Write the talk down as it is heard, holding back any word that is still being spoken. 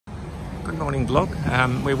Good morning, vlog.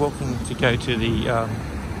 We're walking to go to the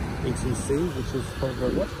ETC, which is called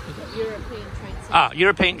what? European Trade Centre.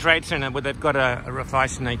 European Trade Centre, where they've got a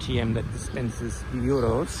Raiffeisen ATM that dispenses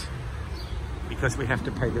euros, because we have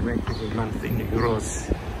to pay the rent every month in euros.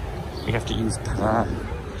 We have to use Tirana,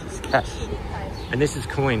 which is cash. And this is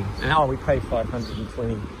coin. And we pay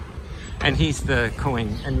 520. And here's the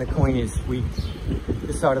coin. And the coin is, we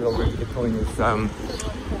decided already the coin is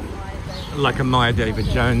like a Maya David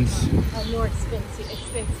Jones. More expensive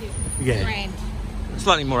brand.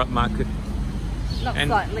 Slightly more upmarket. Not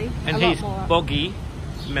slightly, and a here's lot more. Boggy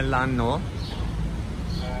Milano,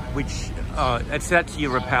 which that's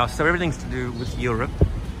Europe House, so everything's to do with Europe.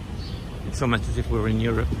 It's almost as if we were in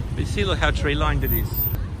Europe. But see, look how tree-lined it is.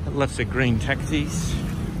 Lots of green taxis,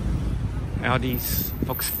 Audis,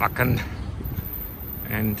 Volkswagen,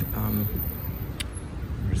 and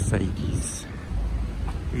Mercedes.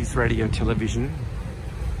 Here's radio television,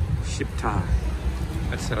 Shiptar.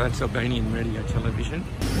 That's Albanian radio television.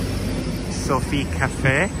 Sophie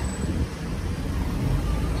Cafe.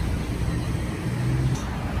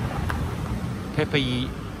 Pepe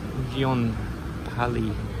Gion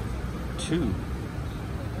Pali 2.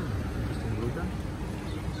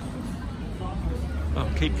 Oh,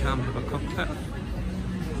 keep calm, have a cocktail.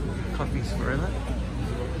 Coffee's forever.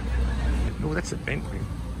 Oh, that's a Bentley.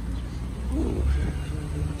 Ooh,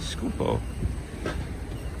 Scupo.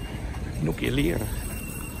 Galeria.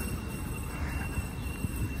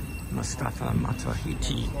 Mustafa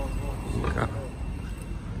Matahiti.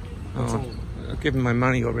 Oh, I've given my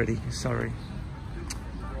money already, sorry.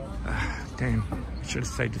 Damn, I should have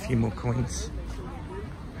saved a few more coins.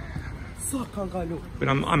 But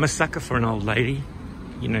I'm a sucker for an old lady,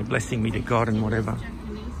 you know, blessing me to God and whatever.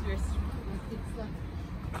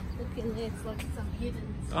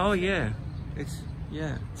 Oh yeah, it's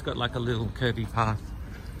got like a little curvy path.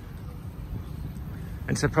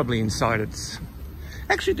 And so probably inside it's...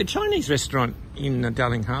 Actually, the Chinese restaurant in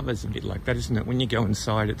Darling Harbour is a bit like that, isn't it? When you go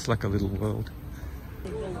inside, it's like a little world.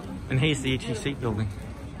 And here's the ETC building.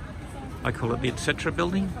 I call it the etc.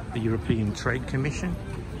 building, the European Trade Commission.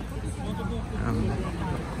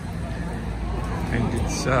 And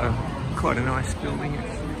it's quite a nice building,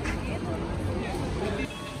 actually.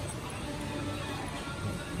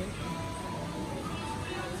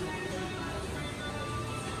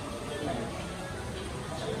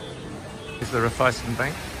 This is the Raiffeisen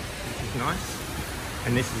Bank, which is nice.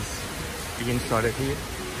 And this is the inside of here.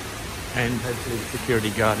 And hopefully the security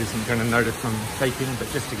guard isn't going to notice I'm taping,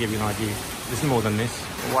 but just to give you an idea, there's more than this.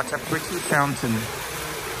 What a pretty fountain.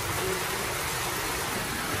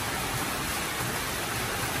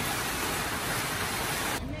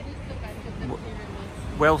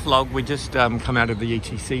 Well, vlog, we just come out of the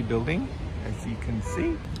ETC building, as you can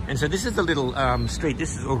see. And so this is the little street.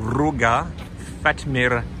 This is Ruga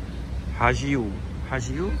Fatmir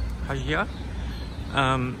Hajia.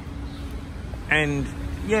 And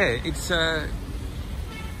yeah, it's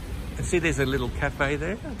see there's a little cafe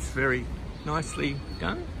there. It's very nicely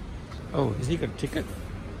done. Oh, has he got a ticket?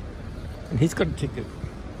 And he's got a ticket.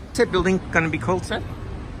 What's that building going to be called, sir?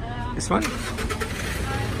 This one?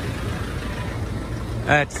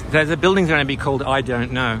 There's a building's going to be called I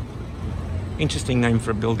Don't Know. Interesting name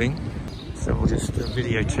for a building. So we'll just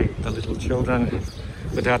videotape the little children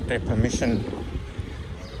without their permission.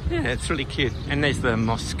 Yeah, it's really cute. And there's the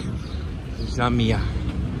mosque, Zamia,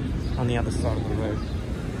 on the other side of the road.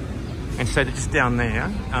 And so just down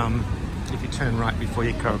there, if you turn right before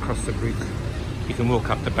you go across the bridge, you can walk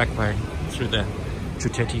up the back way through the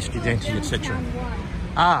Ciutetti Studenti, etc.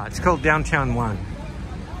 It's called Downtown 1.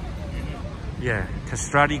 Yeah,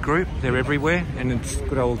 Castrati Group, they're everywhere, and it's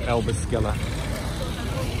good old Alba Skella,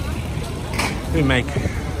 who make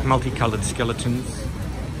multicoloured skeletons,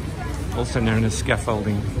 also known as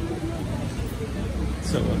scaffolding.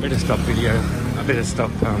 So I better stop video, I better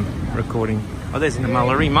stop recording. Oh, there's the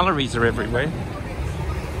mullery. Mulleries are everywhere.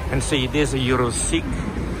 And see, there's a Euro Sig.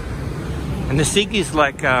 And the Sig is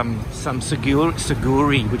like some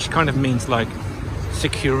seguri, which kind of means like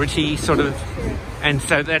security, sort of. And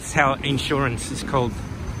so that's how insurance is called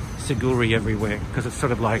seguri everywhere, because it's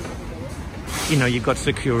sort of like, you know, you've got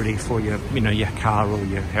security for your, you know, your car or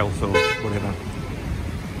your health or whatever.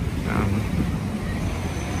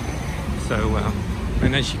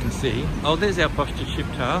 And as you can see, oh, there's our posture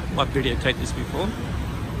shift tower. I've videotaped this before.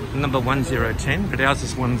 Number 1010, but ours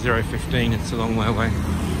is 1015. It's a long way away.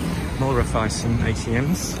 More Raiffeisen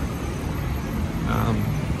ATMs.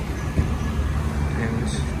 And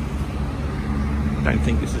I don't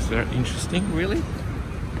think this is very interesting, really.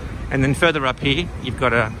 And then further up here, you've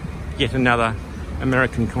got yet another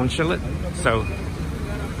American consulate. So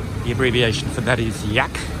The abbreviation for that is YAC,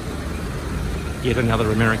 yet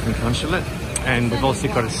another American consulate. And we've also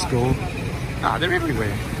got a school. Ah, they're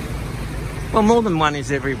everywhere. Well, more than one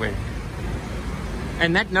is everywhere.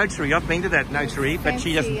 And that notary, I've been to that notary, but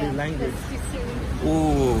she doesn't do language.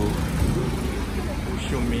 Ooh.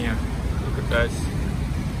 Show me. Look at those.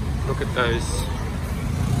 Look at those.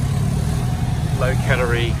 Low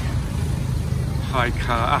calorie,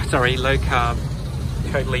 low carb,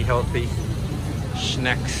 totally healthy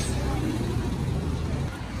snacks.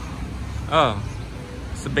 Oh,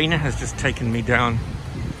 Sabina has just taken me down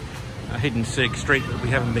a hidden Cirque street that we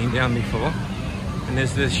haven't been down before. And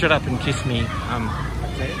there's the Shut Up and Kiss Me.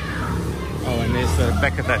 Oh, and there's the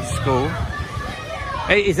back of that school.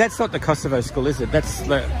 Hey, that's not the Kosovo school, is it? That's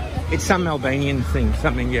it's some Albanian thing,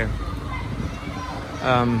 something, yeah.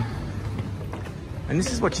 And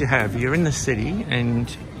this is what you have. You're in the city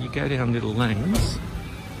and you go down little lanes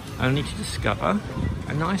only to discover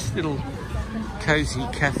a nice little cozy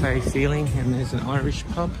cafe feeling, and there's an Irish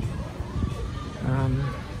pub.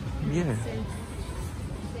 Yeah.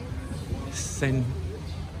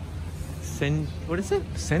 What is it?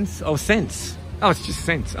 Sense? Oh, Sense. Oh, it's just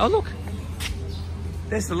Sense. Oh, look.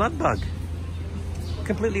 There's the love bug.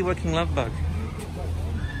 Completely working love bug.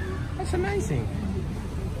 That's amazing.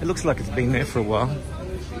 It looks like it's been there for a while.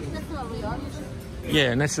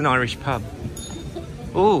 Yeah, and that's an Irish pub.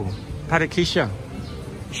 Oh, Parakisha.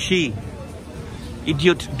 She.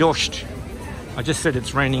 Idiot dosht. I just said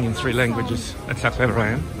it's raining in 3 languages. That's how clever I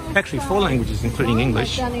am. Actually 4 languages, including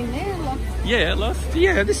English. Yeah, lost.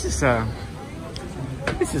 Yeah, this has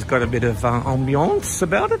got a bit of ambiance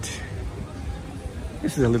about it.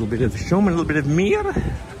 This is a little bit of Shum, a little bit of Mir.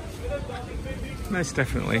 Most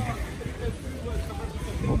definitely.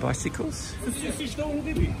 More bicycles.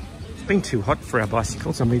 It's been too hot for our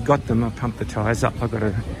bicycles, and we got them. I pumped the tyres up. I've got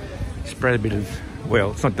to spray a bit of,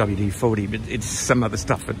 well, it's not WD-40, but it's some other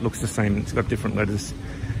stuff that looks the same. It's got different letters.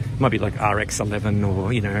 It might be like RX11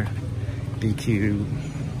 or, you know,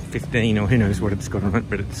 BQ15 or who knows what it's got on it,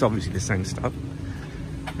 but it's obviously the same stuff.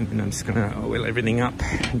 And then I'm just going to oil everything up,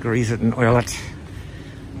 grease it and oil it,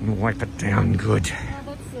 and wipe it down good. Oh,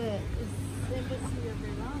 that's it. It's Embassy of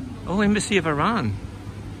Iran. Oh, Embassy of Iran.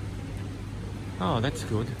 Oh, that's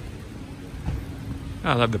good.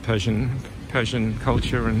 I love the Persian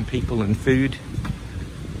culture and people and food.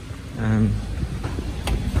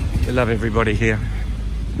 We love everybody here.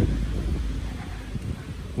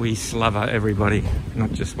 We slava everybody,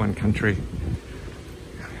 not just one country.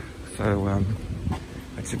 So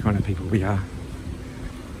that's the kind of people we are.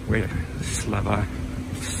 We're slava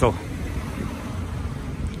so.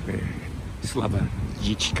 We're slava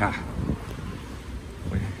jichka.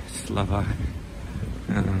 We're slava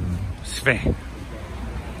sve.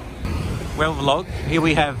 Well, vlog. Here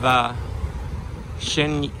we have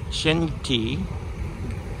Shenti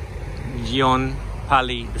John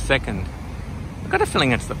Pali II. I've got a feeling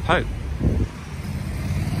that's the Pope.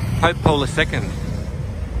 Pope Paul II.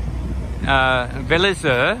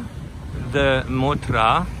 Velizur, the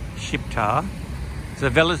Motra Shiptar. So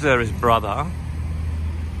Velizur is brother.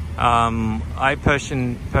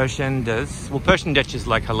 Persian Dutch is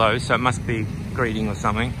like hello, so it must be greeting or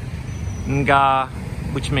something. Nga,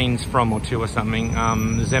 which means from or to or something.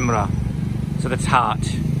 Zemra, so that's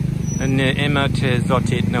heart. And Emate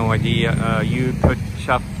Zotit, no idea. You put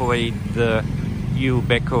Shafoid the you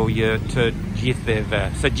beko you to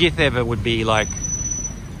Jitheva. So Jitheva would be like,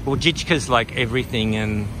 well, Jichka's like everything,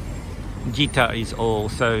 and Jita is all.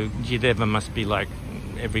 So Jitheva must be like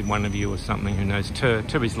every one of you or something, who knows.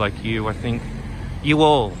 Tu is like you, I think. You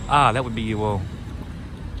all. Ah, that would be you all.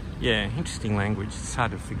 Yeah, interesting language. It's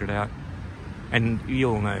hard to figure it out. And you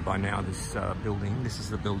all know by now this building. This is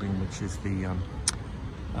the building which is the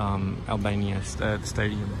Albania, the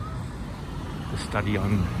stadium. The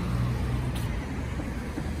stadion.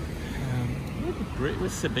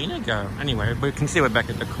 Where's Sabina go? Anyway, we can see we're back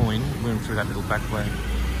at the coin. We went through that little back way.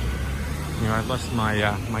 You know, I lost my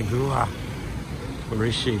my grua. Where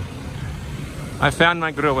is she? I found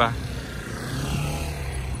my grua.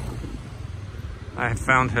 I have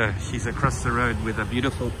found her. She's across the road with a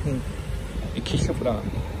beautiful pink Ikishabra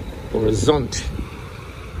or a Zont,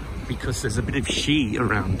 because there's a bit of she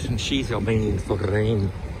around, and she's Albanian for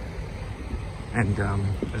rain, and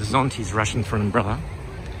Zont is Russian for umbrella,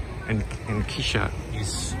 and Kisha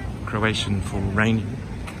is Croatian for raining,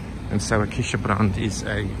 and so a Kishabrand is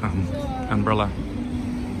a umbrella.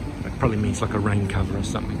 That probably means like a rain cover or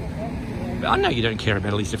something. But I know you don't care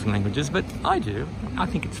about all these different languages, but I do. I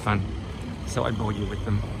think it's fun, so I bore you with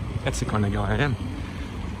them. That's the kind of guy I am.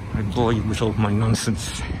 I bore you with all my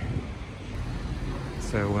nonsense.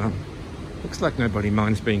 So Looks like nobody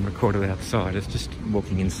minds being recorded outside. It's just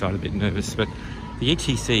walking inside a bit nervous. But the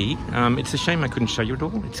ETC, it's a shame I couldn't show you it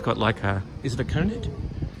all. It's got like a, is it a Conad?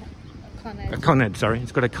 Conad. A Conad, sorry.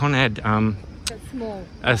 It's got a Conad Small.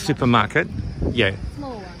 a supermarket. Yeah.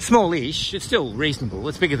 Small one. Small-ish. It's still reasonable.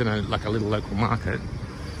 It's bigger than like a little local market.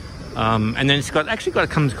 And then it's got, it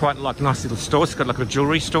comes quite like a nice little store. It's got like a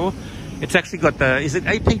jewellery store. It's actually got the, is it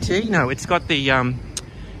APT? No, it's got the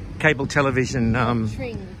cable television.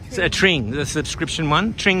 A Tring, the subscription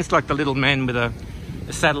one. Tring's like the little man with a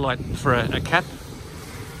satellite for a cap.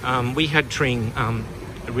 We had Tring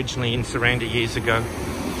originally in Saranda years ago,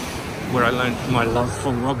 where I learned my love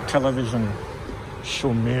for ROG television.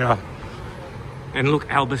 Shumira. And look,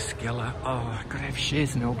 Albascella. Oh, I've got to have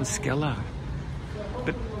shares in Albascella.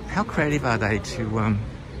 But how creative are they to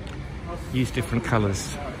use different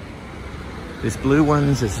colours? There's blue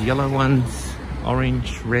ones, there's yellow ones,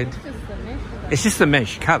 orange, red. It's just the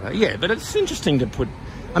mesh cover, yeah, but it's interesting to put...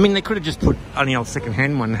 I mean, they could have just put any old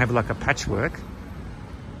second-hand one and have like a patchwork,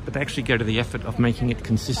 but they actually go to the effort of making it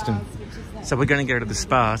consistent. So we're going to go to the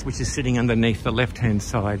Spars, which is sitting underneath the left-hand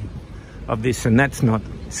side of this, and that's not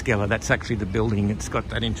Scella, that's actually the building. It's got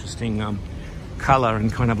that interesting colour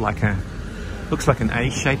and kind of like a... looks like an A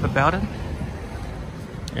shape about it.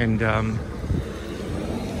 And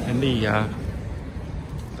the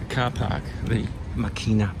car park, the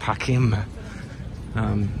Makina Parkim,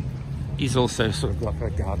 is also sort of like a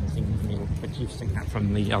garden thing in the middle, but you've seen that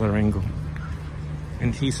from the other angle.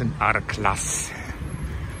 And here's an R-Class.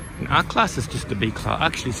 An R-Class is just a B-Class.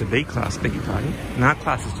 Actually, it's a B-Class, beg your pardon. An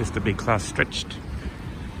R-Class is just a B-Class stretched.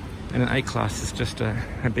 And an A-Class is just a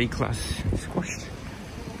B-Class squashed.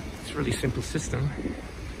 It's a really simple system.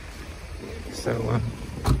 So,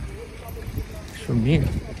 from here,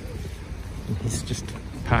 he's just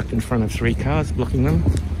parked in front of 3 cars, blocking them.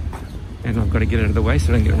 And I've got to get out of the way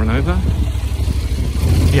so I don't get run over.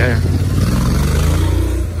 Yeah.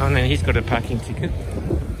 Oh, and then he's got a parking ticket.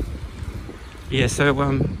 Yeah,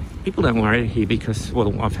 so people don't worry here because,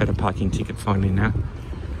 well, I've had a parking ticket finally now.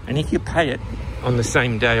 And if you pay it on the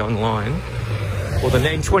same day online, or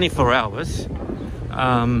in 24 hours,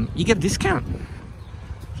 you get a discount.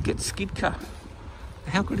 You get skid car.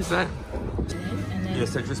 How good is that? Yeah,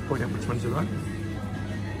 so just point out which ones you like.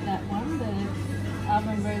 That one, the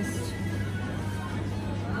oven roast.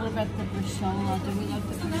 What about the brushola? Do we like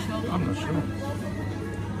the brushola? I'm not sure.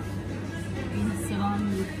 In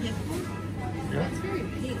salami with pepper. Yeah. It's very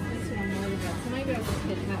pink, that's what I'm worried about. So maybe I'll just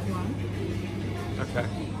get that one. Okay.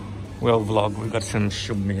 Well, vlog, we've got some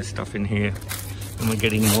shummir stuff in here. And we're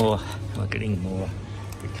getting more. We're getting more.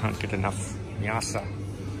 We can't get enough nyasa.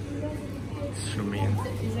 Shummir.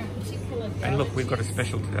 Is there a particular And look, we've got a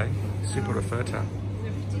special today. Super referta.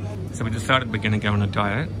 So we decided we're going to go on a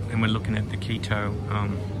diet, and we're looking at the keto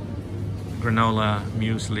granola,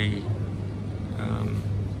 muesli.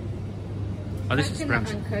 Oh, this is brown.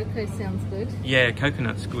 Coconut and cocoa sounds good. Yeah,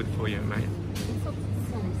 coconut's good for you, mate.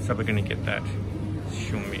 So we're going to get that.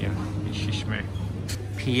 Shummir, shishme.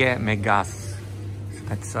 Pierre Megas. So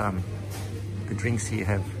that's the drinks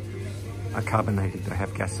here are carbonated. They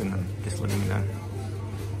have gas in them. Just letting you know.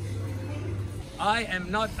 I am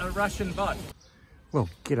not a Russian bot. Well,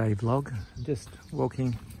 g'day vlog. Just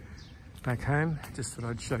walking back home. Just thought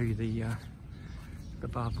I'd show you the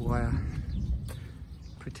barbed wire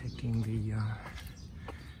protecting the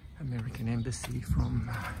American embassy from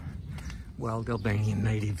wild Albanian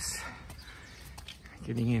natives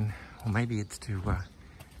getting in, or maybe it's to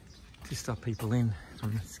stop people in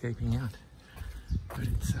from escaping out. But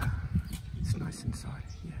it's nice inside.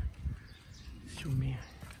 Yeah, show me.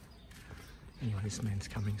 Anyway, this man's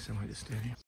coming, so I just stand here.